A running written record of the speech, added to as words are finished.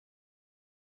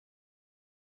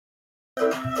Bon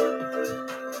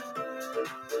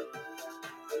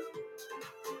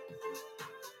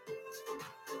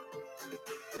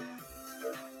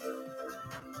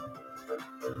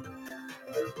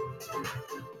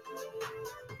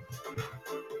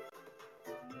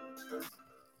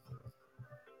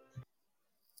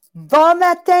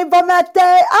matin, bon matin.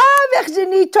 Ah,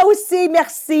 Virginie, toi aussi,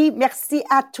 merci. Merci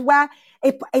à toi.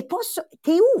 Et pas sur,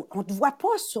 t'es où? On te voit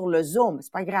pas sur le Zoom.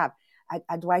 C'est pas grave.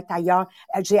 Elle doit être ailleurs.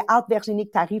 J'ai hâte, Virginie,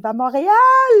 que tu arrives à Montréal.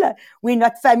 Oui,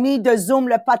 notre famille de Zoom,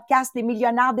 le podcast Les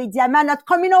Millionnaires des Diamants, notre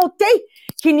communauté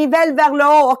qui nivelle vers le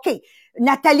haut. OK.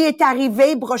 Nathalie est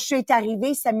arrivée, Brochu est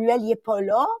arrivé, Samuel, il est pas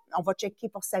là. On va checker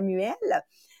pour Samuel.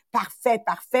 Parfait,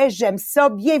 parfait. J'aime ça.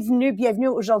 Bienvenue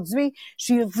aujourd'hui. Je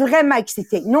suis vraiment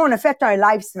excitée. Nous, on a fait un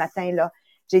live ce matin, là.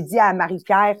 J'ai dit à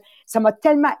Marie-Pierre, ça m'a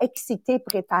tellement excitée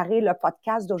préparer le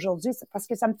podcast d'aujourd'hui parce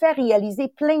que ça me fait réaliser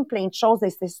plein de choses et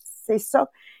c'est ça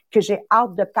que j'ai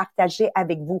hâte de partager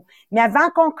avec vous. Mais avant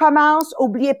qu'on commence,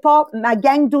 oubliez pas ma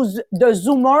gang de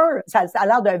Zoomers, ça a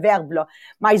l'air d'un verbe, là.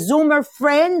 My Zoomer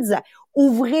friends,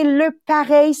 ouvrez-le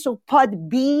pareil sur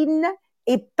Podbean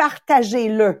et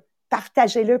partagez-le.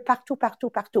 Partagez-le partout.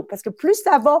 Parce que plus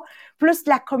ça va, plus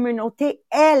la communauté,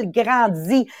 elle,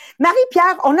 grandit.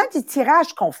 Marie-Pierre, on a des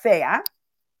tirages qu'on fait, hein?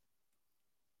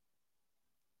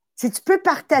 Si tu peux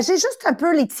partager juste un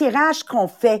peu les tirages qu'on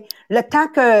fait, le temps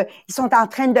qu'ils sont en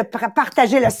train de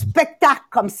partager le spectacle,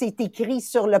 comme c'est écrit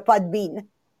sur le Podbean.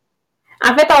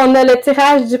 En fait, on a le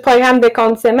tirage du programme de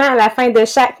conditionnement à la fin de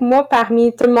chaque mois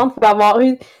parmi tout le monde qui va avoir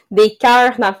eu des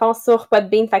cœurs, dans le fond, sur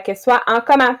Podbean. Fait que soit en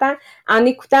commentant, en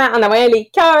écoutant, en envoyant les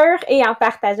cœurs et en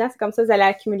partageant. C'est comme ça que vous allez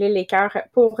accumuler les cœurs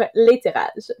pour les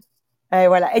tirages. Et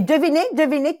voilà. Et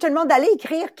devinez, tout le monde, allez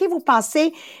écrire qui vous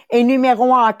pensez est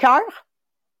numéro 1 en cœur.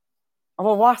 On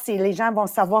va voir si les gens vont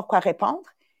savoir quoi répondre.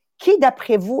 Qui,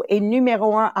 d'après vous, est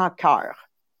numéro 1 en cœur?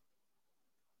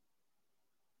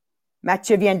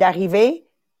 Mathieu vient d'arriver.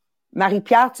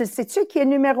 Marie-Pierre, tu sais-tu qui est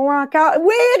numéro 1 encore?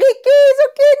 Oui, Ricky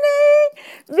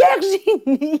Zucchini!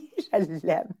 Virginie! Je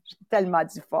l'aime. J'ai tellement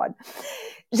du fun.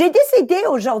 J'ai décidé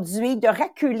aujourd'hui de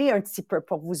reculer un petit peu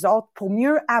pour vous autres, pour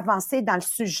mieux avancer dans le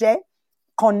sujet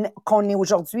qu'on est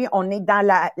aujourd'hui. On est dans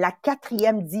la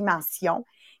 4e dimension,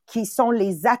 qui sont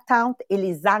les attentes et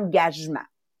les engagements,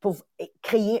 pour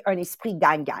créer un esprit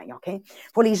gagne-gagne, OK?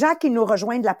 Pour les gens qui nous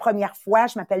rejoignent la première fois,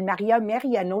 je m'appelle Maria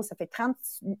Meriano, ça fait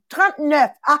 39.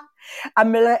 Ah! Elle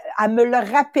me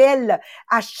le rappelle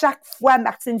à chaque fois,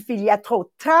 Martine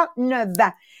Filiatro, 39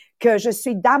 ans que je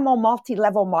suis dans mon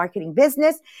multi-level marketing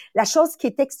business. La chose qui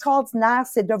est extraordinaire,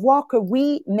 c'est de voir que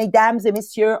oui, mesdames et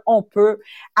messieurs, on peut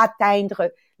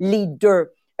atteindre les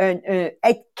deux.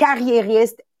 Être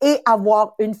carriériste et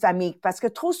avoir une famille. Parce que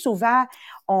trop souvent,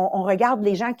 on regarde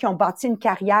les gens qui ont bâti une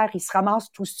carrière, ils se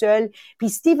ramassent tout seuls. Puis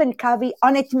Stephen Covey,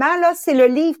 honnêtement, là, c'est le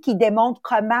livre qui démontre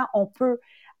comment on peut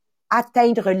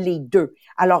atteindre les deux.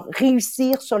 Alors,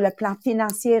 réussir sur le plan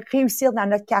financier, réussir dans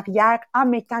notre carrière en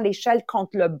mettant l'échelle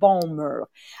contre le bon mur.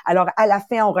 Alors, à la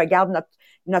fin, on regarde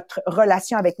notre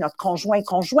relation avec notre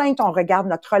conjointe, on regarde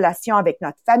notre relation avec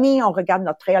notre famille, on regarde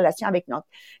notre relation avec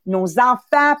nos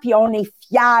enfants, puis on est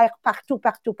fiers partout.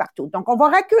 Donc, on va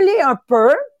reculer un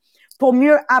peu pour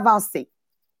mieux avancer.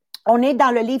 On est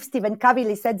dans le livre Stephen Covey,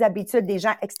 les 7 habitudes des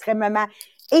gens extrêmement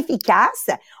efficaces.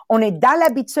 On est dans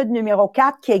l'habitude numéro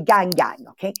 4 qui est gagne-gagne,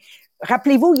 OK?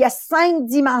 Rappelez-vous, il y a 5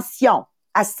 dimensions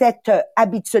à cette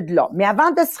habitude-là. Mais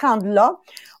avant de se rendre là,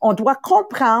 on doit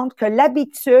comprendre que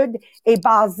l'habitude est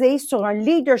basée sur un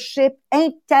leadership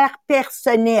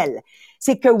interpersonnel.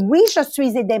 C'est que oui, je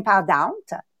suis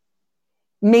indépendante,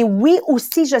 mais oui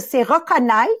aussi, je sais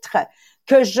reconnaître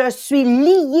que je suis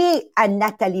liée à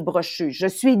Nathalie Brochu, je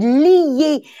suis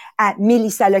liée à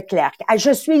Mélissa Leclerc,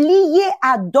 je suis liée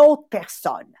à d'autres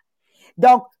personnes.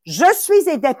 Donc, je suis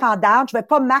indépendante, je vais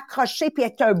pas m'accrocher puis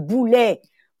être un boulet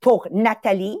pour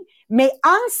Nathalie, mais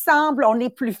ensemble, on est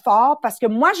plus fort parce que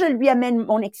moi, je lui amène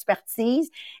mon expertise,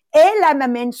 elle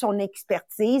m'amène son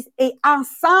expertise et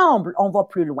ensemble, on va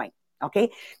plus loin. OK?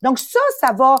 Donc,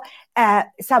 ça va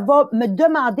me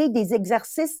demander des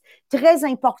exercices très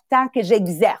importants que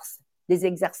j'exerce. Des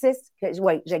exercices que,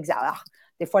 oui, j'exerce.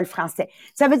 Des fois, le français.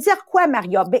 Ça veut dire quoi,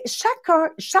 Maria? Ben, chaque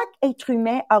être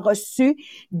humain a reçu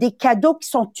des cadeaux qui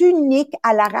sont uniques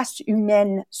à la race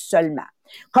humaine seulement.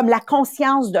 Comme la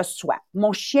conscience de soi.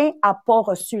 Mon chien a pas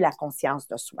reçu la conscience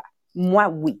de soi. Moi,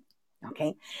 oui. OK?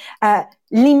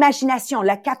 L'imagination,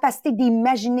 la capacité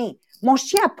d'imaginer. Mon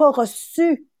chien a pas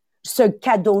reçu ce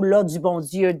cadeau-là du bon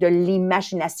Dieu, de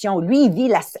l'imagination. Lui, il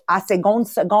vit à seconde,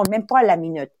 même pas à la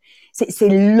minute. C'est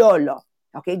là.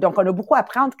 OK? Donc, on a beaucoup à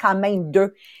apprendre quand même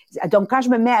d'eux. Donc, quand je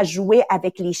me mets à jouer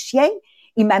avec les chiens,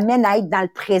 ils m'amènent à être dans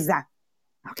le présent.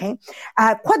 OK?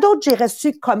 Quoi d'autre j'ai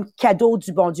reçu comme cadeau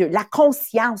du bon Dieu? La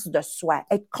conscience de soi,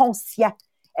 être conscient,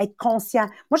 être conscient.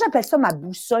 Moi, j'appelle ça ma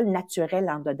boussole naturelle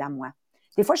en dedans de moi.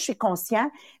 Des fois, je suis conscient,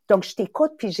 donc je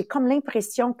t'écoute, puis j'ai comme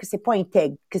l'impression que c'est pas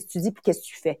intègre, qu'est-ce que tu dis puis qu'est-ce que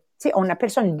tu fais. Tu sais, on appelle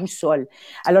ça une boussole.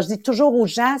 Alors, je dis toujours aux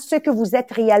gens, ce que vous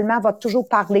êtes réellement va toujours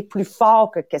parler plus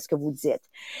fort que qu'est-ce que vous dites.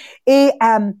 Et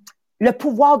le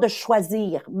pouvoir de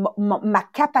choisir, ma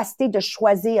capacité de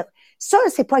choisir, ça,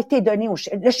 c'est pas été donné au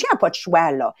chien. Le chien n'a pas de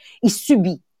choix, là. Il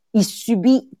subit. Il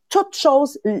subit toute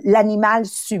chose, l'animal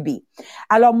subit.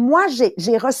 Alors, moi,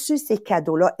 j'ai reçu ces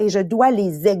cadeaux-là et je dois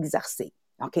les exercer.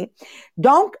 OK?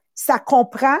 Donc, ça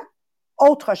comprend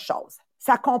autre chose.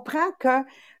 Ça comprend que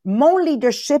mon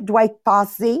leadership doit être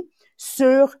basé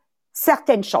sur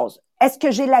certaines choses. Est-ce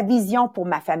que j'ai la vision pour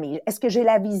ma famille? Est-ce que j'ai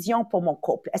la vision pour mon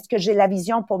couple? Est-ce que j'ai la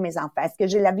vision pour mes enfants? Est-ce que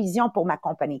j'ai la vision pour ma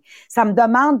compagnie? Ça me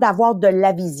demande d'avoir de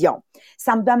la vision.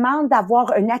 Ça me demande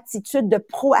d'avoir une attitude de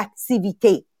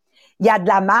proactivité. Il y a de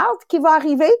la marde qui va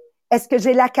arriver. Est-ce que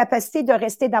j'ai la capacité de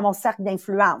rester dans mon cercle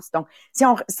d'influence? Donc,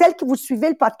 celle qui vous suivez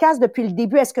le podcast depuis le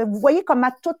début, est-ce que vous voyez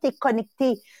comment tout est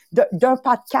connecté d'un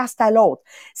podcast à l'autre?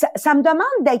 Ça me demande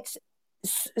d'être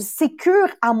sécure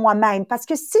en moi-même, parce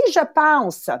que si je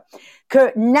pense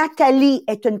que Nathalie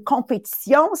est une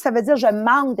compétition, ça veut dire que je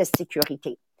manque de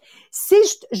sécurité. Si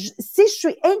je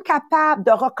suis incapable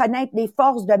de reconnaître les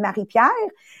forces de Marie-Pierre,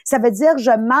 ça veut dire que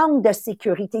je manque de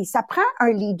sécurité. Ça prend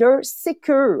un leader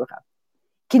sécure,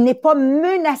 qui n'est pas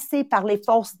menacé par les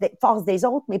forces des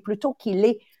autres, mais plutôt qu'il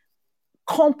est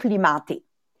complimenté.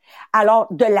 Alors,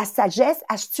 de la sagesse,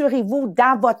 assurez-vous,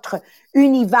 dans votre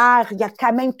univers, il y a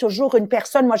quand même toujours une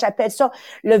personne, moi j'appelle ça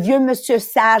le vieux monsieur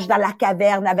sage dans la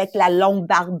caverne avec la longue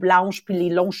barbe blanche puis les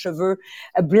longs cheveux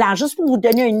blancs, juste pour vous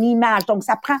donner une image. Donc,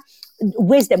 ça prend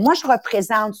wisdom. Moi, je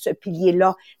représente ce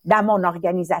pilier-là dans mon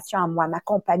organisation à moi, ma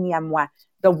compagnie à moi,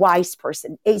 the wise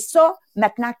person. Et ça,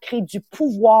 maintenant, crée du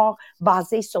pouvoir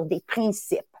basé sur des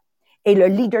principes. Et le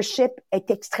leadership est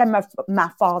extrêmement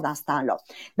fort dans ce temps-là.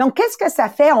 Donc, qu'est-ce que ça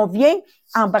fait? On vient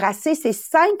embrasser ces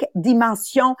 5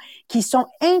 dimensions qui sont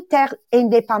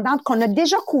indépendantes, qu'on a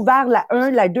déjà couvert la 1,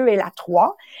 la 2 et la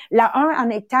 3. La 1 en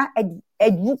étant,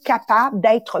 êtes-vous capable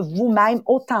d'être vous-même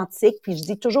authentique? Puis je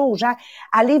dis toujours aux gens,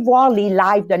 allez voir les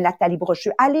lives de Nathalie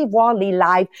Brochu, allez voir les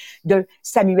lives de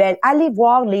Samuel, allez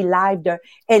voir les lives de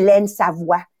Hélène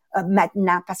Savoie.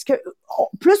 Maintenant, parce que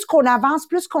plus qu'on avance,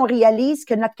 plus qu'on réalise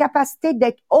que notre capacité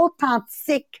d'être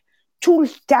authentique tout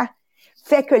le temps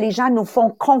fait que les gens nous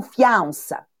font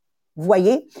confiance. Vous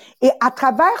voyez? Et à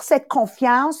travers cette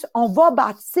confiance, on va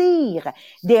bâtir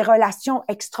des relations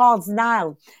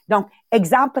extraordinaires. Donc,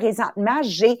 exemple, présentement,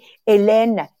 j'ai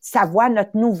Hélène Savoie,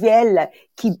 notre nouvelle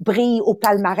qui brille au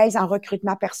palmarès en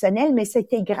recrutement personnel, mais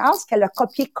c'était grâce qu'elle a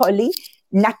copié-collé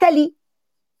Nathalie.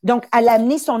 Donc, elle a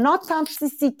amené son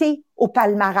authenticité au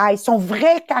palmarès, son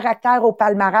vrai caractère au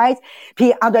palmarès.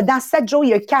 Puis, en dedans 7 jours,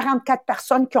 il y a eu 44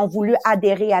 personnes qui ont voulu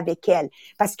adhérer avec elle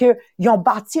parce que ils ont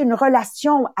bâti une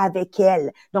relation avec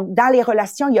elle. Donc, dans les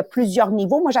relations, il y a plusieurs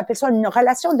niveaux. Moi, j'appelle ça une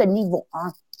relation de niveau 1.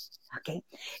 OK?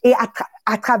 Et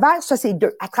à travers, ça, c'est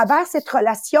 2. À travers cette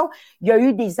relation, il y a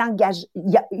eu des engagements,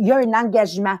 il y a un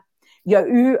engagement. Il y a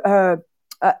eu,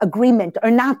 agreement,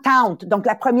 une entente. Donc,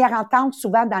 la première entente,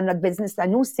 souvent dans notre business à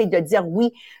nous, c'est de dire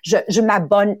oui, je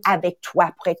m'abonne avec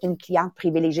toi pour être une cliente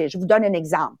privilégiée. Je vous donne un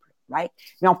exemple, right?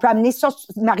 Mais on peut amener ça,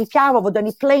 Marie-Pierre va vous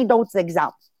donner plein d'autres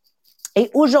exemples.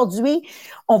 Et aujourd'hui,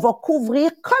 on va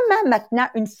couvrir comment maintenant,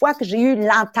 une fois que j'ai eu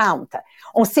l'entente,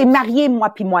 on s'est mariés,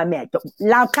 moi puis Mohamed.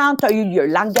 L'entente a eu lieu,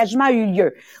 l'engagement a eu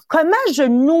lieu. Comment je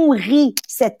nourris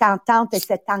cette entente et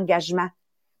cet engagement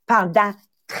pendant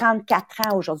 34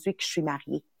 ans aujourd'hui que je suis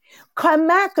mariée?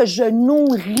 Comment que je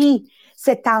nourris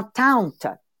cette entente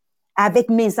avec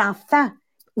mes enfants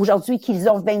aujourd'hui qu'ils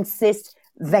ont 26,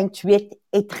 28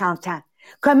 et 30 ans?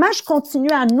 Comment je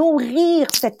continue à nourrir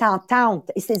cette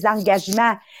entente et ces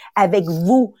engagements avec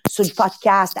vous sur le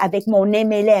podcast, avec mon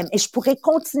MLM? Et je pourrais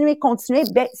continuer,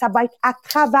 ben, ça va être à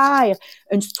travers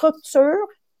une structure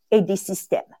et des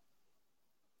systèmes.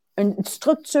 Une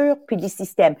structure puis des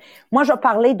systèmes. Moi, je vais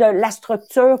parler de la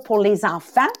structure pour les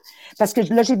enfants parce que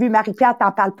là, j'ai vu Marie-Pierre,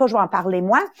 t'en parles pas, je vais en parler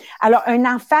moi. Alors, un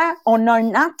enfant, on a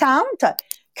une entente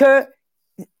que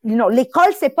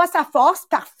l'école, c'est pas sa force,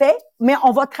 parfait, mais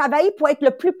on va travailler pour être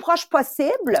le plus proche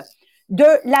possible de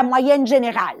la moyenne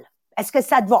générale. Est-ce que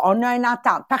ça te va? On a une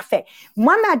entente. Parfait.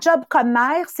 Moi, ma job comme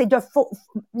mère, c'est de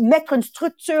mettre une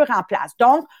structure en place.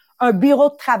 Donc, un bureau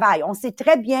de travail. On sait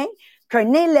très bien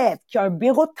qu'un élève qui a un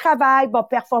bureau de travail va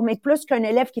performer plus qu'un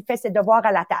élève qui fait ses devoirs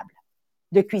à la table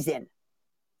de cuisine.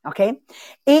 OK?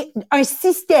 Et un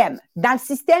système. Dans le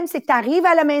système, c'est que tu arrives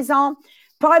à la maison,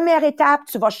 Première étape,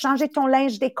 tu vas changer ton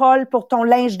linge d'école pour ton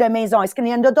linge de maison. Est-ce qu'il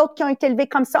y en a d'autres qui ont été élevés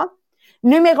comme ça?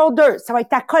 Numéro 2, ça va être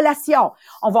ta collation.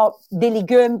 On va des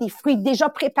légumes, des fruits déjà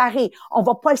préparés. On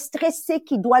va pas le stresser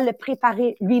qu'il doit le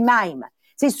préparer lui-même.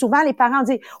 Tu sais, souvent les parents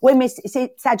disent oui, mais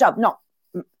c'est sa job. Non.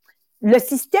 Le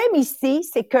système ici,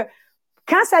 c'est que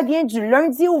quand ça vient du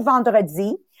lundi au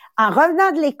vendredi, en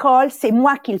revenant de l'école, c'est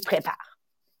moi qui le prépare.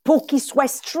 Pour qu'il soit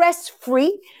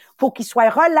stress-free, pour qu'il soit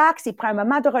relax, il prend un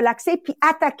moment de relaxer, puis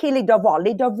attaquer les devoirs.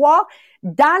 Les devoirs,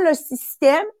 dans le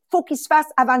système, faut qu'ils se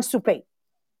fassent avant le souper.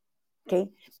 OK?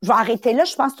 Je vais arrêter là.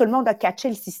 Je pense que tout le monde a catché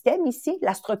le système ici,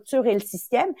 la structure et le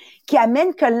système, qui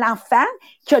amène que l'enfant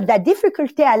qui a de la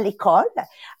difficulté à l'école,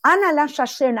 en allant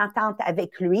chercher une entente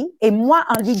avec lui, et moi,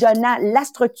 en lui donnant la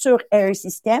structure et un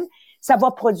système, ça va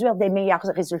produire des meilleurs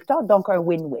résultats, donc un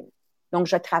win-win. Donc,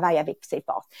 je travaille avec ces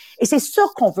forces. Et c'est ça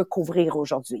qu'on veut couvrir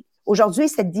aujourd'hui. Aujourd'hui,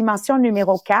 cette dimension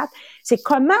numéro 4, c'est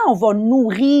comment on va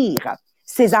nourrir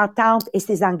ces ententes et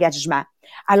ces engagements.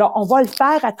 Alors, on va le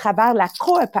faire à travers la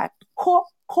cooperation,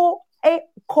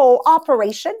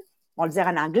 on va le dire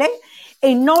en anglais,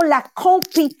 et non la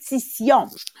compétition.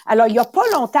 Alors, il y a pas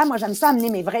longtemps, moi, j'aime ça amener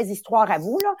mes vraies histoires à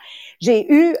vous, là.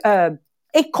 J'ai eu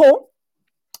écho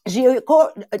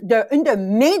d'une de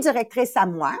mes directrices à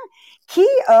moi qui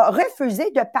a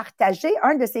refusé de partager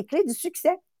un de ses clés du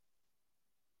succès.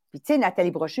 Puis, tu sais,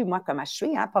 Nathalie Brochu, moi, comme je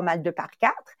suis, pas mal 2 par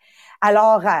 4.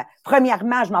 Alors,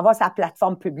 premièrement, je m'en vais sur la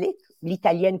plateforme publique,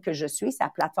 l'italienne que je suis, c'est la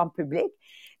plateforme publique.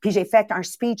 Puis, j'ai fait un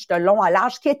speech de long à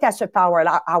large qui était à ce Power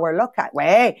Hour-là.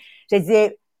 Ouais, j'ai dit,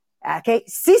 OK,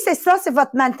 si c'est ça, c'est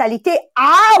votre mentalité,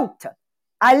 out!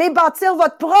 Allez bâtir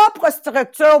votre propre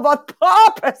structure, votre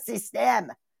propre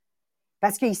système.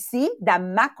 Parce qu'ici, dans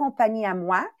ma compagnie à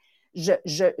moi, je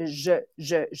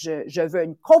veux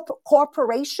une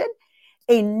corporation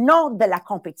et non de la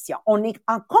compétition. On est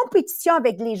en compétition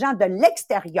avec les gens de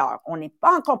l'extérieur. On n'est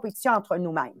pas en compétition entre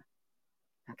nous-mêmes.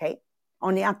 OK?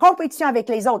 On est en compétition avec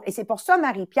les autres. Et c'est pour ça,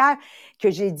 Marie-Pierre,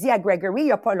 que j'ai dit à Gregory il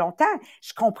n'y a pas longtemps,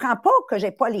 je comprends pas que j'ai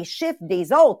pas les chiffres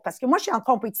des autres parce que moi, je suis en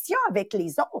compétition avec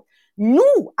les autres. Nous,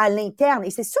 à l'interne,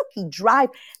 et c'est ça qui drive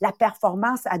la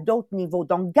performance à d'autres niveaux.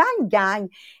 Donc, gagne-gagne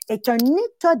est un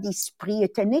état d'esprit,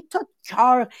 est un état de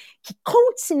cœur qui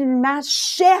continuellement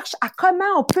cherche à comment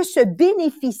on peut se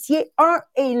bénéficier un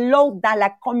et l'autre dans la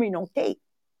communauté.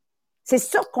 C'est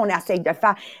ça qu'on essaye de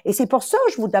faire. Et c'est pour ça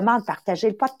que je vous demande de partager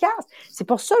le podcast. C'est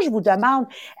pour ça que je vous demande,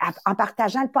 en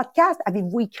partageant le podcast,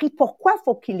 avez-vous écrit pourquoi il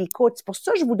faut qu'il écoute? C'est pour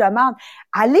ça que je vous demande,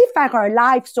 allez faire un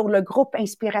live sur le groupe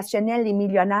inspirationnel Les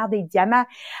Millionnaires des Diamants.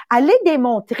 Allez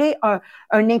démontrer un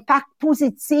impact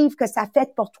positif que ça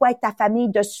fait pour toi et ta famille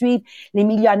de suivre Les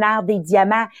Millionnaires des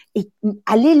Diamants. Et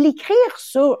allez l'écrire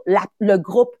sur le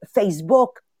groupe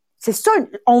Facebook. C'est ça,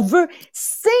 on veut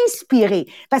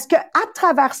s'inspirer. Parce que à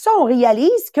travers ça, on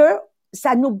réalise que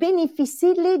ça nous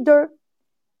bénéficie les deux.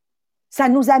 Ça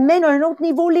nous amène à un autre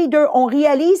niveau les deux. On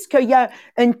réalise qu'il y a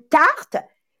une tarte,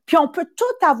 puis on peut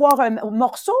tout avoir un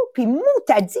morceau, puis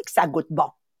t'as dit que ça goûte bon.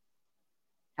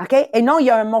 OK? Et non, il y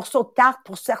a un morceau de tarte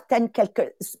pour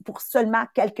seulement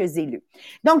quelques élus.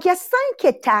 Donc, il y a 5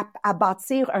 étapes à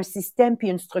bâtir un système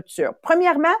puis une structure.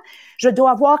 Premièrement, je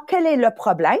dois voir quel est le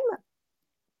problème.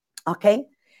 OK? Et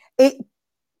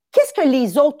qu'est-ce que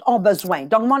les autres ont besoin?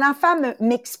 Donc, mon enfant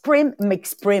m'exprime,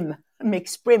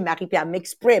 Marie-Pierre,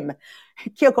 m'exprime.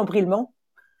 Qui a compris le mot?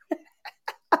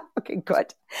 OK, good.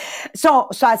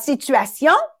 Sa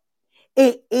situation,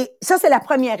 et ça, c'est la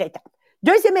première étape.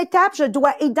 Deuxième étape, je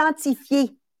dois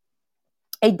identifier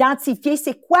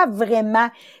c'est quoi vraiment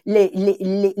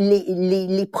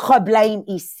les problèmes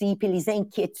ici, puis les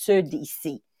inquiétudes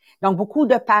ici. Donc, beaucoup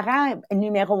de parents,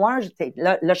 numéro 1,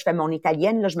 là, je fais mon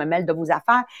italienne, là, je me mêle de vos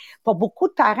affaires. Pour beaucoup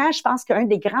de parents, je pense qu'un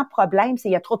des grands problèmes, c'est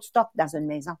qu'il y a trop de stock dans une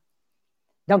maison.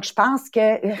 Donc, je pense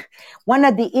que one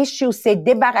of the issues, c'est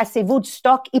débarrassez-vous du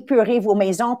stock, épurez vos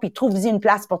maisons, puis trouvez-y une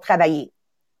place pour travailler.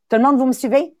 Tout le monde, vous me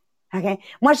suivez? Okay.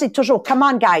 Moi, j'ai toujours, come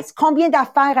on, guys, combien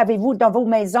d'affaires avez-vous dans vos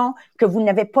maisons que vous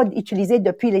n'avez pas utilisées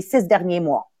depuis les 6 derniers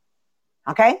mois?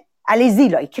 OK? Allez-y,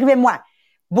 là, écrivez-moi.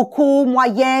 Beaucoup,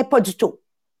 moyen, pas du tout.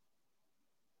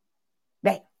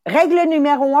 Bien, règle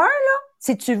numéro 1, là,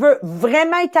 si tu veux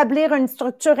vraiment établir une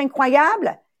structure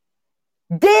incroyable,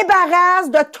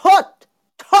 débarrasse de tout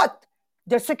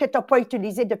de ce que tu n'as pas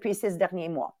utilisé depuis les 6 derniers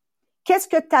mois. Qu'est-ce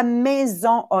que ta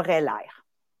maison aurait l'air?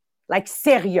 Like,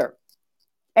 sérieux.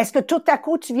 Est-ce que tout à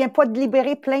coup, tu viens pas de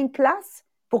libérer plein de place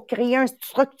pour créer une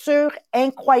structure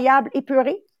incroyable,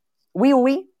 épurée? Oui ou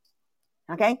oui?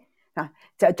 OK?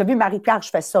 Tu as vu, Marie-Pierre, je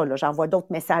fais ça, là. J'envoie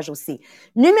d'autres messages aussi.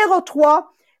 Numéro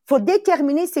 3, il faut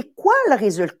déterminer c'est quoi le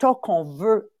résultat qu'on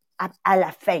veut à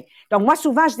la fin. Donc, moi,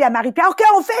 souvent, je dis à Marie-Pierre, OK,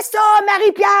 on fait ça,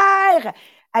 Marie-Pierre!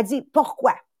 Elle dit,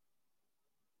 pourquoi?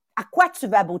 À quoi tu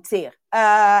veux aboutir? Tu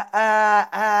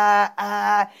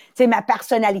sais, ma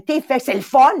personnalité fait que c'est le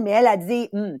fun, mais elle a dit,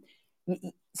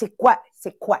 c'est quoi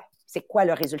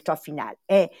le résultat final?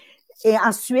 Et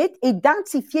ensuite,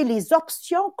 identifier les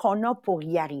options qu'on a pour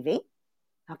y arriver,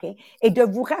 OK? Et de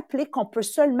vous rappeler qu'on peut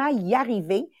seulement y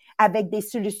arriver avec des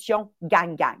solutions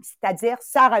gang-gang. C'est-à-dire,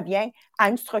 ça revient à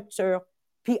une structure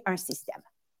puis un système.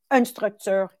 Une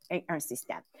structure et un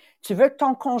système. Tu veux que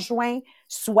ton conjoint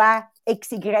soit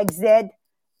X, Y, Z,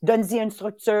 donne-y une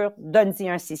structure, donne-y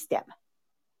un système.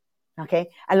 OK?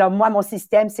 Alors, moi, mon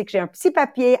système, c'est que j'ai un petit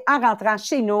papier en rentrant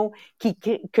chez nous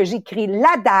que j'écris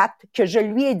la date que je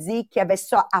lui ai dit qu'il y avait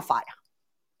ça à faire.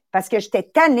 Parce que j'étais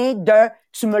tannée de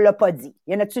 « tu me l'as pas dit ».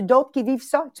 Y en a-tu d'autres qui vivent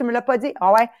ça? « Tu me l'as pas dit ».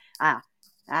 Ah ouais?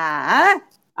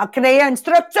 On crée une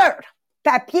structure.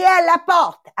 Papier à la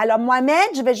porte. Alors,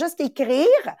 Mohamed, je vais juste écrire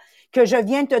que je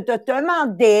viens de te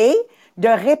demander de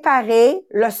réparer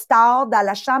le store dans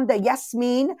la chambre de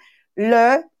Yasmine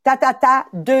le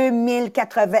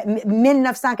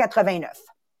 1989.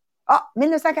 Ah,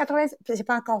 1989, c'est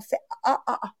pas encore fait.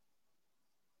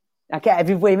 OK,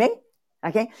 avez-vous aimé?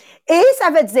 OK? Et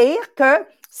ça veut dire que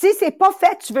si c'est pas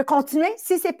fait, tu veux continuer?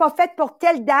 Si c'est pas fait pour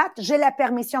telle date, j'ai la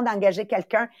permission d'engager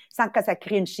quelqu'un sans que ça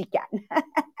crée une chicane.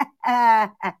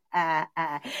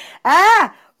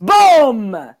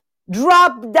 Boom!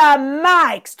 Drop the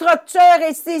mic! Structure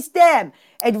et système.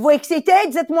 Êtes-vous excité?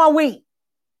 Dites-moi oui.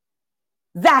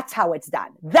 That's how it's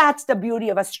done. That's the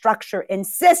beauty of a structure and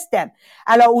system.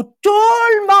 Alors, où tout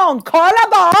le monde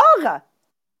collabore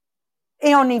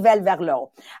et on nivelle vers le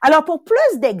haut. Alors, pour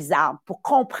plus d'exemples, pour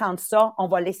comprendre ça, on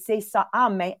va laisser ça en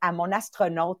main à mon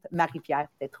astronaute Marie-Pierre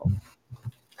Tétrault.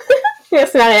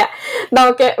 Merci, Maria.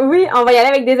 Donc, oui, on va y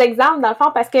aller avec des exemples, dans le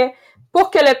fond, parce que pour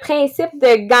que le principe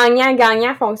de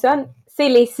gagnant-gagnant fonctionne, c'est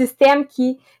les systèmes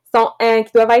qui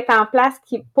doivent être en place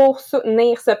pour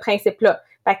soutenir ce principe-là.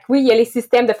 Fait que oui, il y a les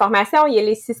systèmes de formation, il y a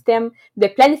les systèmes de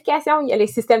planification, il y a les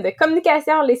systèmes de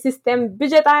communication, les systèmes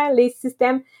budgétaires, les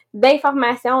systèmes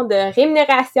d'information, de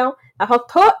rémunération. Enfin,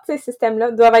 tous ces systèmes-là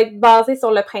doivent être basés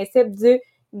sur le principe du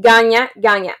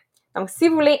gagnant-gagnant. Donc, si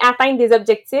vous voulez atteindre des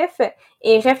objectifs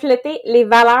et refléter les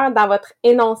valeurs dans votre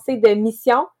énoncé de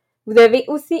mission, vous devez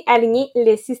aussi aligner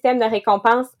les systèmes de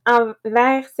récompense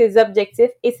envers ces objectifs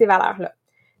et ces valeurs-là.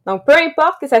 Donc, peu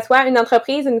importe que ce soit une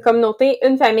entreprise, une communauté,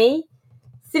 une famille,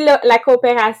 si la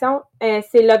coopération,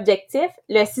 c'est l'objectif,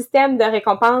 le système de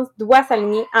récompense doit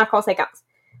s'aligner en conséquence.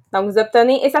 Donc, vous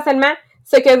obtenez essentiellement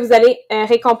ce que vous allez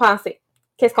récompenser.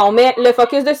 Qu'est-ce qu'on met le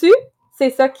focus dessus?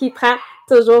 C'est ça qui prend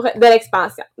toujours de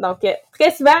l'expansion. Donc,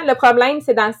 très souvent, le problème,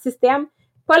 c'est dans le système,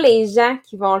 pas les gens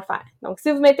qui vont le faire. Donc,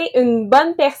 si vous mettez une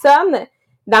bonne personne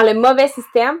dans le mauvais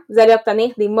système, vous allez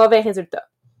obtenir des mauvais résultats.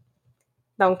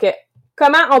 Donc,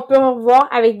 comment on peut voir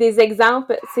avec des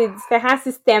exemples ces différents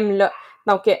systèmes-là?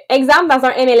 Donc, exemple dans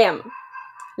un MLM.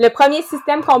 Le premier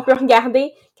système qu'on peut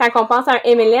regarder quand on pense à un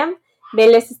MLM, bien,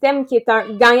 le système qui est un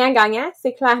gagnant-gagnant,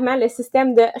 c'est clairement le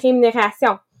système de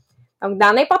rémunération. Donc,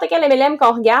 dans n'importe quel MLM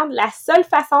qu'on regarde, la seule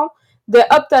façon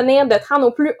d'obtenir, de te rendre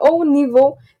au plus haut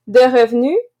niveau de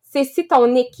revenus, c'est si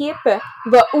ton équipe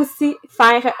va aussi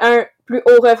faire un plus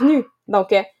haut revenu.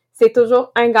 Donc, c'est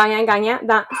toujours un gagnant-gagnant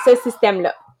dans ce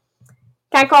système-là.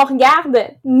 Quand on regarde,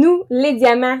 nous, les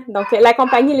diamants, donc la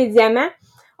compagnie Les Diamants,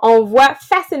 on voit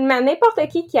facilement n'importe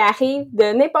qui arrive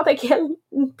de n'importe quelle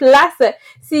place,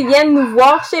 s'ils viennent nous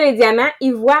voir chez Les Diamants,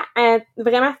 ils voient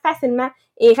vraiment facilement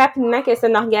et rapidement que c'est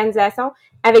une organisation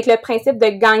avec le principe de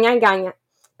gagnant-gagnant.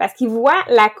 Parce qu'ils voient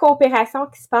la coopération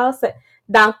qui se passe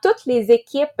dans toutes les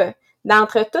équipes,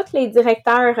 d'entre tous les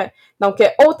directeurs. Donc,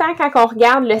 autant quand on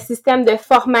regarde le système de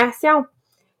formation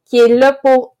qui est là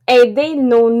pour aider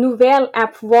nos nouvelles à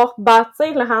pouvoir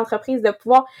bâtir leur entreprise, de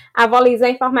pouvoir avoir les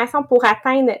informations pour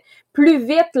atteindre plus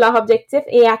vite leur objectif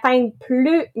et atteindre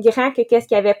plus grand que qu'est-ce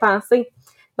qu'ils avaient pensé.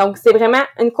 Donc, c'est vraiment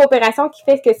une coopération qui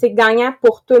fait que c'est gagnant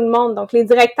pour tout le monde. Donc, les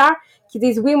directeurs qui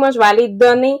disent « Oui, moi, je vais aller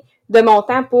donner de mon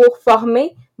temps pour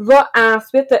former », vont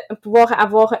ensuite pouvoir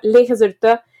avoir les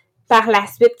résultats par la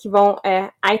suite qui vont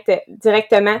être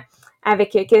directement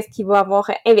avec qu'est-ce qu'il va avoir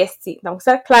investi. Donc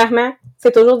ça, clairement,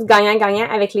 c'est toujours du gagnant-gagnant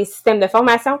avec les systèmes de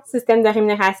formation, systèmes de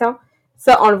rémunération.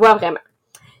 Ça, on le voit vraiment.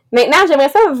 Maintenant, j'aimerais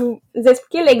ça vous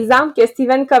expliquer l'exemple que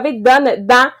Stephen Covey donne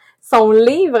dans son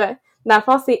livre. Dans le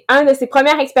fond, c'est une de ses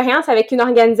premières expériences avec une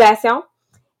organisation.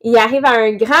 Il arrive à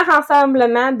un grand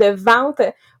rassemblement de ventes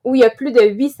où il y a plus de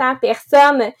 800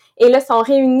 personnes et là, sont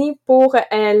réunis pour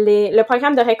le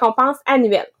programme de récompense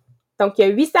annuel. Donc, il y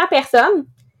a 800 personnes.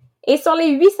 Et sur les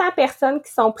 800 personnes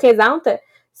qui sont présentes,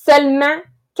 seulement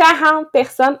 40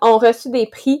 personnes ont reçu des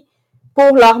prix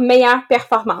pour leur meilleure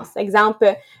performance.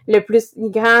 Exemple, le plus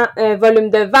grand volume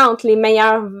de vente, les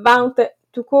meilleures ventes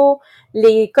tout court,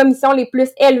 les commissions les plus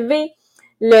élevées,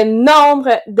 le nombre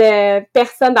de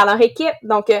personnes dans leur équipe.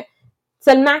 Donc,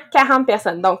 seulement 40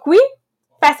 personnes. Donc oui,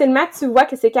 facilement, tu vois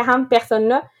que ces 40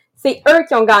 personnes-là, c'est eux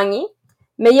qui ont gagné.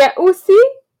 Mais il y a aussi,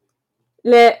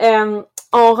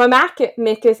 on remarque,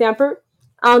 mais que c'est un peu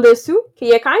en dessous, qu'il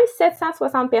y a quand même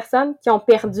 760 personnes qui ont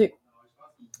perdu.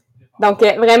 Donc,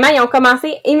 vraiment, ils ont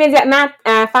commencé immédiatement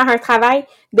à faire un travail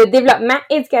de développement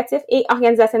éducatif et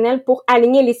organisationnel pour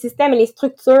aligner les systèmes et les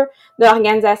structures de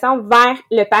l'organisation vers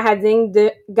le paradigme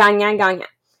de gagnant-gagnant.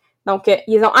 Donc,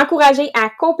 ils ont encouragé à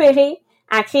coopérer,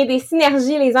 à créer des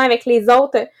synergies les uns avec les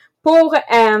autres pour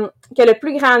que le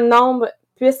plus grand nombre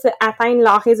puisse atteindre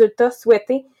leurs résultats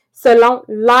souhaités selon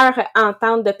leur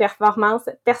entente de performance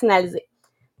personnalisée.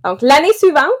 Donc, l'année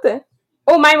suivante,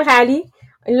 au même rallye,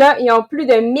 là, ils ont plus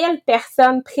de 1000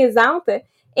 personnes présentes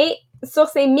et sur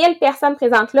ces 1000 personnes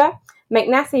présentes-là,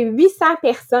 maintenant, c'est 800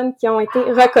 personnes qui ont été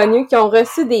reconnues, qui ont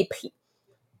reçu des prix.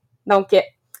 Donc,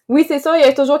 oui, c'est sûr, il y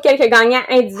a toujours quelques gagnants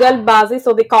individuels basés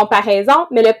sur des comparaisons,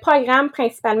 mais le programme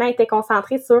principalement était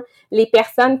concentré sur les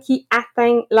personnes qui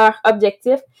atteignent leurs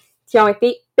objectifs, qui ont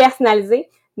été personnalisés.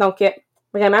 Donc,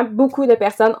 vraiment, beaucoup de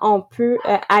personnes ont pu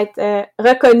être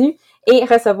reconnues et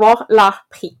recevoir leur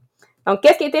prix. Donc,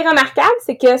 qu'est-ce qui a été remarquable,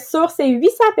 c'est que sur ces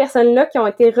 800 personnes-là qui ont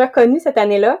été reconnues cette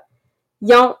année-là,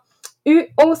 ils ont eu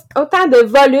autant de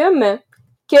volume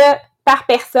que par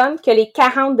personne que les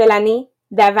 40 de l'année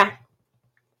d'avant.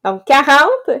 Donc, 40,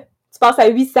 tu passes à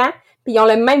 800, puis ils ont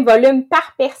le même volume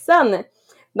par personne.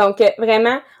 Donc,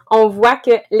 vraiment, on voit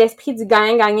que l'esprit du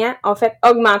gagnant-gagnant a fait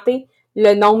augmenter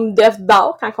le nombre d'œufs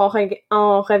d'or quand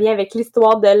on revient avec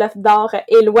l'histoire de l'œuf d'or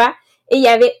Éloi. Et il y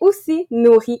avait aussi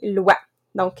nourri Loi.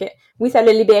 Donc, oui, ça a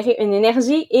libéré une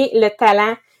énergie et le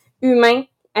talent humain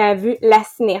a vu la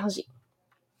synergie.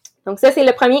 Donc, ça, c'est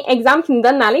le premier exemple qui nous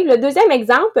donne dans le livre. Le deuxième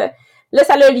exemple, là,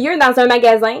 ça a lieu dans un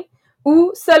magasin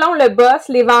où, selon le boss,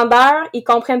 les vendeurs, ils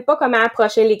comprennent pas comment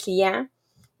approcher les clients.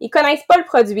 Ils connaissent pas le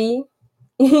produit.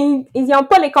 Ils n'ont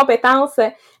pas les compétences,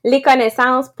 les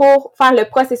connaissances pour faire le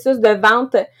processus de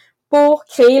vente, pour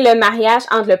créer le mariage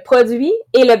entre le produit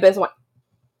et le besoin.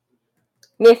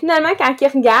 Mais finalement, quand ils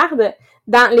regardent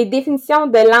dans les définitions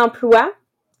de l'emploi,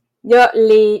 il y a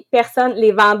les personnes,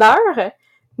 les vendeurs,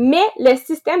 mais le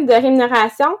système de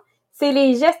rémunération, c'est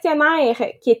les gestionnaires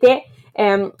qui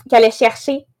allaient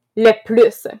chercher le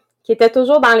plus, qui étaient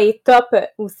toujours dans les tops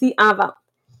aussi en vente.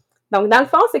 Donc, dans le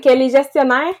fond, c'est que les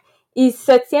gestionnaires, ils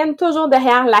se tiennent toujours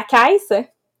derrière la caisse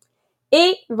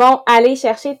et vont aller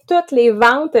chercher toutes les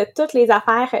ventes, toutes les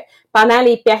affaires pendant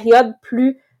les périodes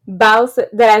plus basses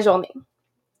de la journée.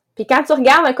 Puis quand tu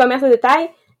regardes un commerce de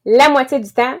détail, la moitié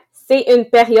du temps, c'est une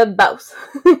période basse.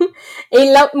 Et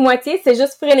l'autre moitié, c'est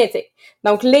juste frénétique.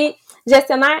 Donc, les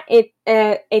gestionnaires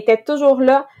étaient toujours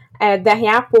là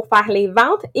derrière pour faire les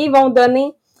ventes et vont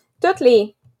donner tous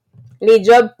les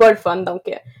jobs pas le fun. Donc,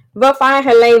 va faire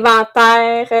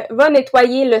l'inventaire, va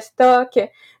nettoyer le stock,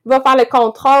 va faire le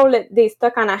contrôle des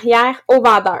stocks en arrière aux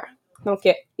vendeurs. Donc,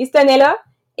 ils se tenaient là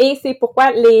et c'est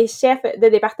pourquoi les chefs de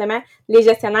département, les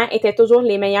gestionnaires étaient toujours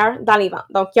les meilleurs dans les ventes.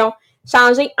 Donc, ils ont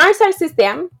changé un seul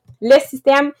système, le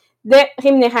système de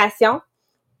rémunération,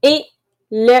 et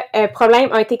le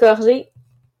problème a été corrigé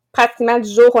pratiquement du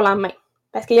jour au lendemain.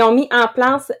 Parce qu'ils ont mis en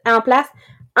place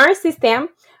un système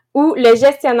où le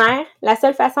gestionnaire, la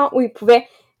seule façon où il pouvait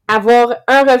avoir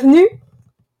un revenu,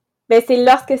 ben c'est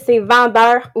lorsque ses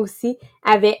vendeurs aussi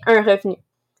avaient un revenu.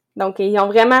 Donc, ils ont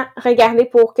vraiment regardé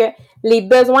pour que les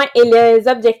besoins et les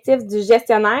objectifs du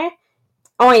gestionnaire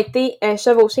ont été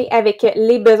chevauchés avec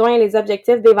les besoins et les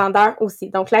objectifs des vendeurs aussi.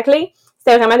 Donc, la clé,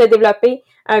 c'est vraiment de développer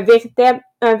un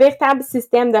véritable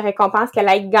système de récompense qui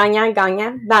allait être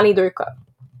gagnant-gagnant dans les deux cas.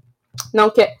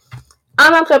 Donc,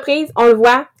 en entreprise, on le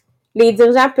voit, les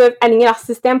dirigeants peuvent aligner leur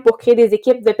système pour créer des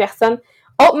équipes de personnes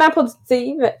hautement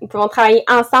productives qui vont travailler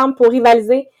ensemble pour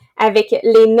rivaliser avec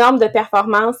les normes de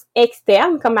performance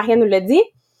externes, comme Marianne nous l'a dit.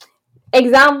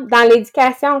 Exemple, dans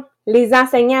l'éducation, les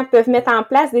enseignants peuvent mettre en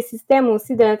place des systèmes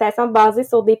aussi de notation basés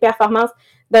sur des performances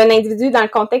d'un individu dans le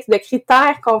contexte de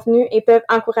critères convenus et peuvent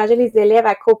encourager les élèves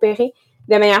à coopérer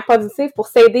de manière positive pour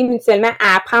s'aider mutuellement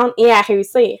à apprendre et à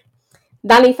réussir.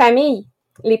 Dans les familles,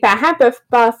 les parents peuvent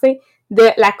passer de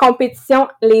la compétition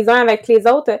les uns avec les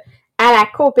autres à la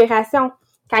coopération.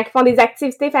 Quand ils font des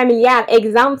activités familiales,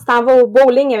 exemple, tu t'en vas au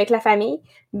bowling avec la famille,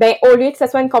 ben au lieu que ce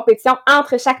soit une compétition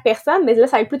entre chaque personne, mais là,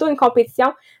 ça va être plutôt une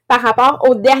compétition par rapport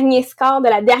au dernier score de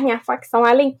la dernière fois qu'ils sont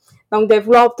allés. Donc, de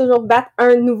vouloir toujours battre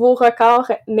un nouveau record,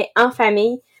 mais en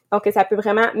famille, Donc, ça peut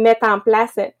vraiment mettre en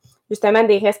place justement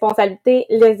des responsabilités,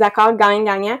 les accords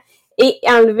gagnant-gagnant et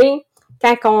enlever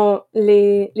quand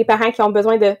les parents qui ont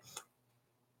besoin de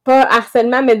pas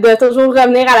harcèlement, mais de toujours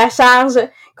revenir à la charge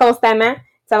constamment,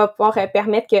 ça va pouvoir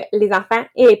permettre que les enfants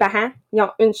et les parents, ils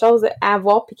ont une chose à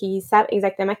avoir puis qu'ils savent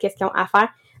exactement qu'est-ce qu'ils ont à faire.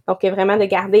 Donc, vraiment de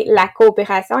garder la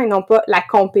coopération et non pas la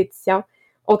compétition,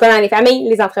 autant dans les familles,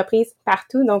 les entreprises,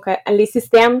 partout. Donc, les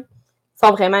systèmes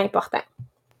sont vraiment importants.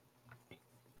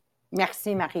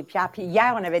 Merci, Marie-Pierre. Puis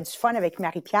hier, on avait du fun avec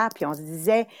Marie-Pierre, puis on se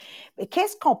disait,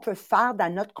 qu'est-ce qu'on peut faire dans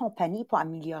notre compagnie pour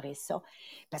améliorer ça?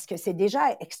 Parce que c'est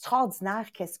déjà extraordinaire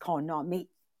qu'est-ce qu'on a, mais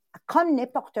comme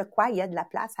n'importe quoi, il y a de la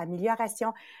place à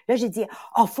amélioration. Là, j'ai dit,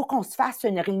 faut qu'on se fasse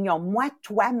une réunion. Moi,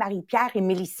 toi, Marie-Pierre et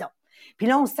Mélissa. Puis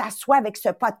là, on s'assoit avec ce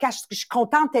podcast. Je suis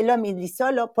contente, t'es là,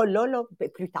 Mélissa, là, pas là,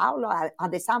 plus tard, là, en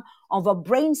décembre. On va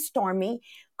brainstormer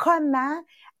comment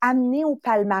amener au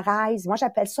palmarès. Moi,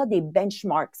 j'appelle ça des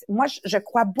benchmarks. Moi, je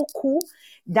crois beaucoup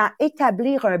dans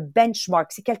établir un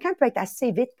benchmark. Si quelqu'un peut être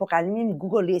assez vite pour aller me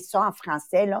googler ça en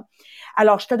français, là.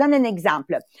 Alors, je te donne un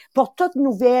exemple. Pour toute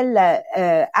nouvelle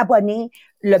abonnée,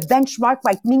 le benchmark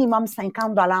va être minimum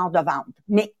 50 $ de vente.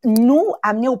 Mais nous,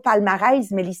 amener au palmarès,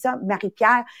 Mélissa,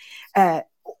 Marie-Pierre,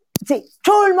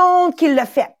 tout le monde qui l'a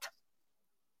fait.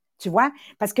 Tu vois?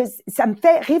 Parce que ça me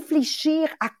fait réfléchir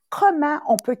à comment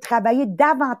on peut travailler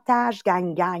davantage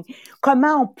gagne-gagne,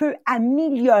 comment on peut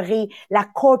améliorer la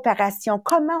coopération,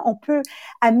 comment on peut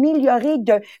améliorer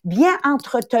de bien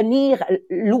entretenir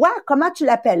l'oie, comment tu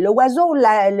l'appelles? L'oiseau,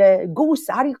 le goose,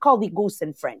 how do you call the goose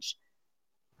in French?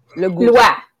 Le goose.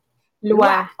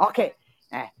 Loi. OK.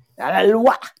 La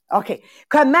loi. OK.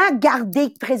 Comment garder,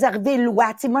 préserver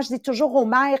l'oie? Tu sais, moi, je dis toujours aux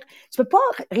mères, tu peux pas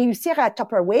réussir à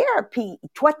Tupperware, puis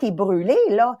toi, t'es brûlé,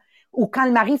 là. Ou quand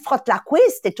le mari frotte la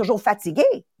cuisse, t'es toujours fatigué.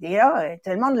 Et là, tout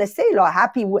le monde le sait, là.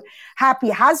 Happy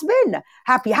husband,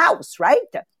 happy house,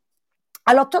 right?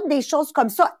 Alors, toutes des choses comme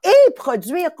ça et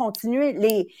produire, continuer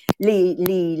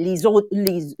les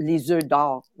œufs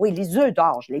d'or. Oui, les œufs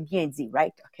d'or, je l'ai bien dit,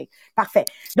 right? OK. Parfait.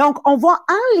 Donc, on va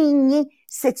enligner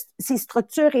ces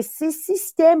structures et ces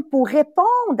systèmes pour répondre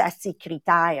à ces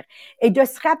critères et de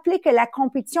se rappeler que la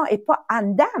compétition est pas en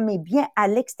dedans, mais bien à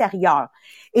l'extérieur.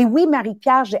 Et oui,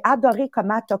 Marie-Pierre, j'ai adoré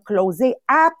comment tu as closé.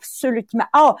 Absolument.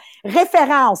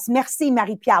 Référence. Merci,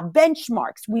 Marie-Pierre.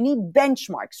 Benchmarks. We need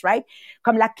benchmarks, right?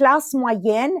 Comme la classe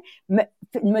moyenne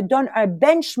me donne un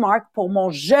benchmark pour mon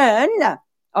jeune,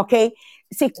 OK?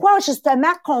 C'est quoi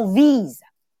justement qu'on vise?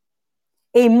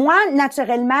 Et moi,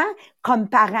 naturellement, comme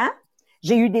parent,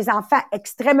 j'ai eu des enfants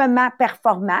extrêmement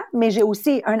performants, mais j'ai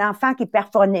aussi un enfant qui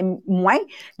performait moins.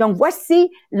 Donc,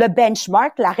 voici le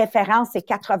benchmark. La référence est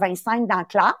 85 dans la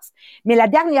classe. Mais la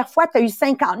dernière fois, tu as eu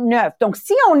 59. Donc,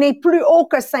 si on est plus haut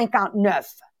que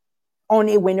 59, on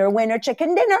est winner, winner,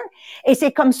 chicken dinner. Et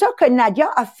c'est comme ça que Nadia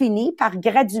a fini par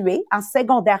graduer en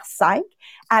secondaire 5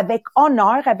 avec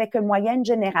honneur, avec une moyenne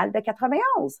générale de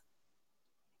 91.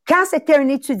 Quand c'était un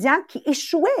étudiant qui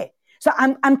échouait. So,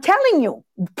 I'm telling you,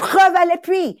 preuve à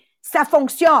l'appui, ça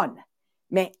fonctionne.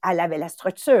 Mais elle avait la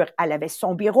structure, elle avait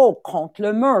son bureau contre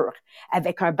le mur,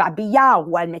 avec un babillard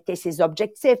où elle mettait ses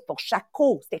objectifs pour chaque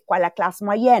cours. C'était quoi la classe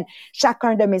moyenne?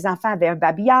 Chacun de mes enfants avait un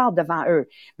babillard devant eux.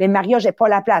 Mais Maria, j'ai pas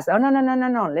la place. Oh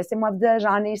non, laissez-moi vous dire,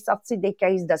 j'en ai sorti des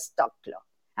caisses de stock, là.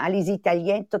 Hein, les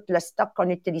Italiens, tout le stock qu'on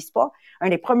n'utilise pas. Un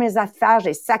des premiers affaires,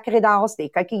 j'ai sacré d'or, c'est des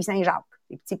coquilles Saint-Jacques.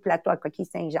 Des petits plateaux à coquilles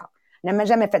Saint-Jacques. On n'a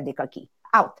jamais fait des coquilles.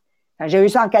 Out. J'ai eu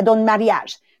ça en cadeau de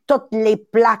mariage. Toutes les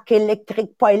plaques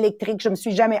électriques, pas électriques, je me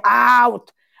suis jamais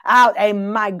out. Hey,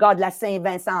 my God, la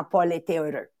Saint-Vincent Paul était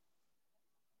heureux.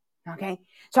 OK?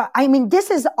 So, I mean, this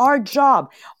is our job.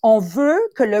 On veut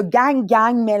que le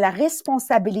gagne-gagne met la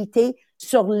responsabilité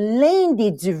sur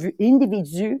l'individu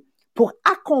pour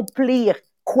accomplir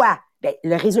quoi? Ben,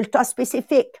 le résultat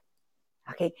spécifique.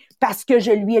 OK? Parce que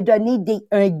je lui ai donné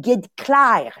un guide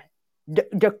clair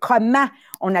de comment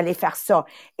on allait faire ça.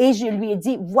 Et je lui ai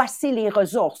dit, voici les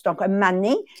ressources. Donc, un moment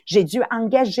donné, j'ai dû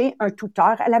engager un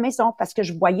tuteur à la maison parce que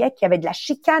je voyais qu'il y avait de la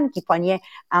chicane qui pognait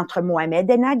entre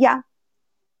Mohamed et Nadia.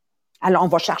 Alors, on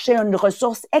va chercher une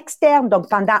ressource externe, donc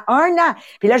pendant 1 an.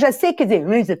 Puis là, je sais que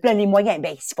vous êtes plein les moyens.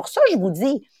 Ben, c'est pour ça que je vous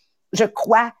dis, je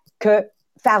crois que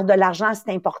faire de l'argent,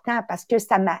 c'est important parce que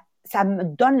ça me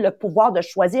donne le pouvoir de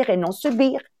choisir et non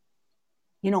subir.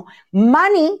 You know,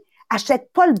 money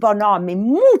achète pas le bonheur, mais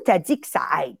Mou t'a dit que ça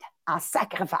aide en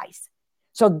sacrifice.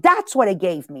 So that's what it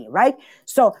gave me, right?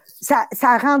 So, ça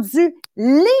a rendu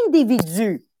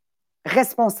l'individu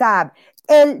responsable.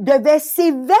 Elle devait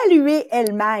s'évaluer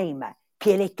elle-même. Puis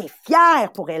elle était fière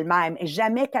pour elle-même. Et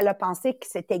jamais qu'elle a pensé que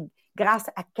c'était grâce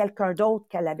à quelqu'un d'autre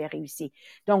qu'elle avait réussi.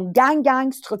 Donc,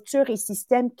 gang, structure et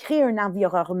système créent un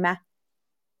environnement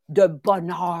de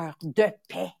bonheur, de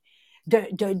paix,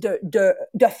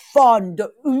 de fun,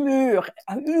 de humeur.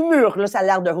 Humeur, là, ça a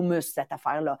l'air de hummus, cette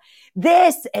affaire-là.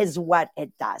 This is what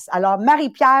it does. Alors,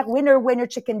 Marie-Pierre, winner,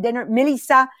 chicken dinner.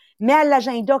 Mélissa, mets à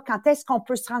l'agenda quand est-ce qu'on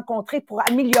peut se rencontrer pour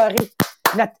améliorer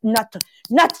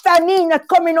notre famille, notre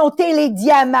communauté, les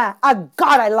diamants. Oh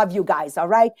God, I love you guys, all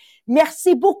right?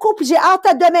 Merci beaucoup, puis j'ai hâte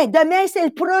à demain. Demain, c'est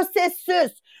le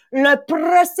processus. Le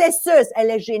processus.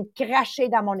 J'ai une crachée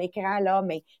dans mon écran, là,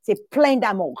 mais c'est plein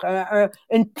d'amour.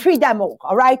 Une pluie d'amour,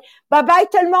 all right? Bye-bye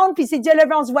tout le monde, puis si Dieu le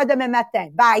veut, on se voit demain matin.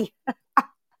 Bye!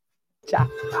 Ciao!